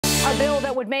A bill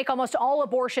that would make almost all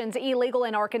abortions illegal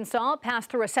in Arkansas passed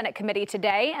through a Senate committee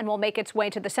today and will make its way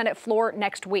to the Senate floor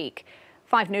next week.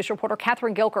 5 News reporter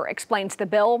Catherine Gilker explains the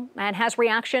bill and has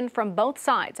reaction from both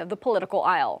sides of the political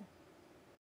aisle.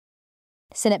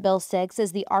 Senate Bill 6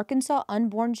 is the Arkansas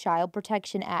Unborn Child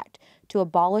Protection Act to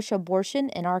abolish abortion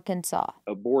in Arkansas.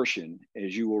 Abortion,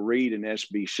 as you will read in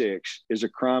SB 6, is a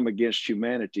crime against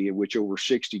humanity in which over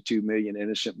 62 million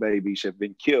innocent babies have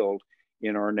been killed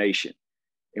in our nation.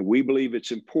 And we believe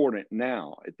it's important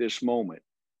now, at this moment,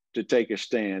 to take a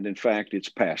stand. In fact, it's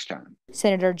past time.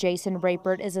 Senator Jason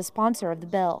Rapert is a sponsor of the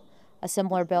bill. A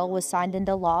similar bill was signed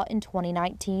into law in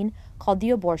 2019 called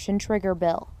the Abortion Trigger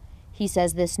Bill. He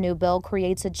says this new bill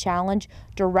creates a challenge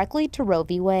directly to Roe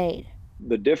v. Wade.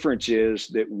 The difference is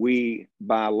that we,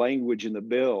 by language in the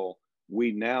bill,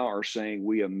 we now are saying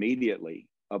we immediately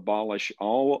abolish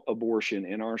all abortion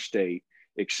in our state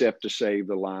except to save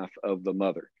the life of the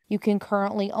mother. You can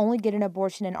currently only get an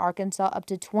abortion in Arkansas up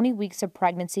to 20 weeks of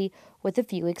pregnancy, with a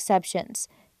few exceptions.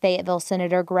 Fayetteville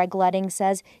Senator Greg Leding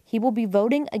says he will be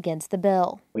voting against the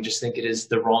bill. We just think it is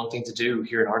the wrong thing to do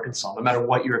here in Arkansas. No matter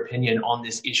what your opinion on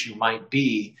this issue might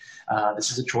be,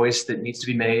 this is a choice that needs to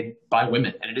be made by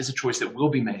women, and it is a choice that will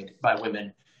be made by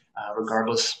women,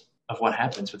 regardless of what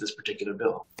happens with this particular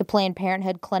bill. The Planned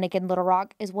Parenthood Clinic in Little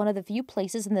Rock is one of the few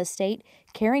places in the state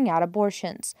carrying out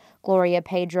abortions. Gloria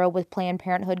Pedro with Planned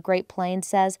Parenthood Great Plains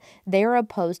says they are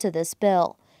opposed to this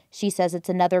bill. She says it's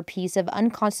another piece of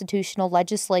unconstitutional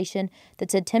legislation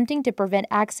that's attempting to prevent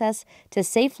access to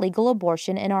safe legal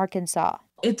abortion in Arkansas.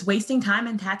 It's wasting time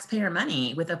and taxpayer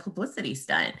money with a publicity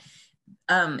stunt.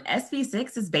 SB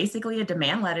 6 is basically a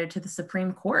demand letter to the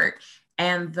Supreme Court,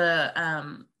 and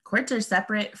the courts are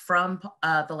separate from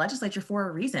the legislature for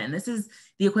a reason. This is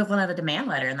the equivalent of a demand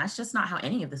letter, and that's just not how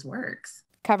any of this works.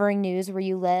 Covering news where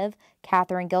you live,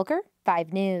 Catherine Gilker,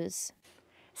 5 News.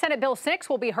 Senate Bill 6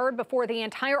 will be heard before the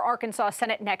entire Arkansas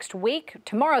Senate next week.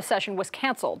 Tomorrow's session was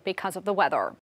canceled because of the weather.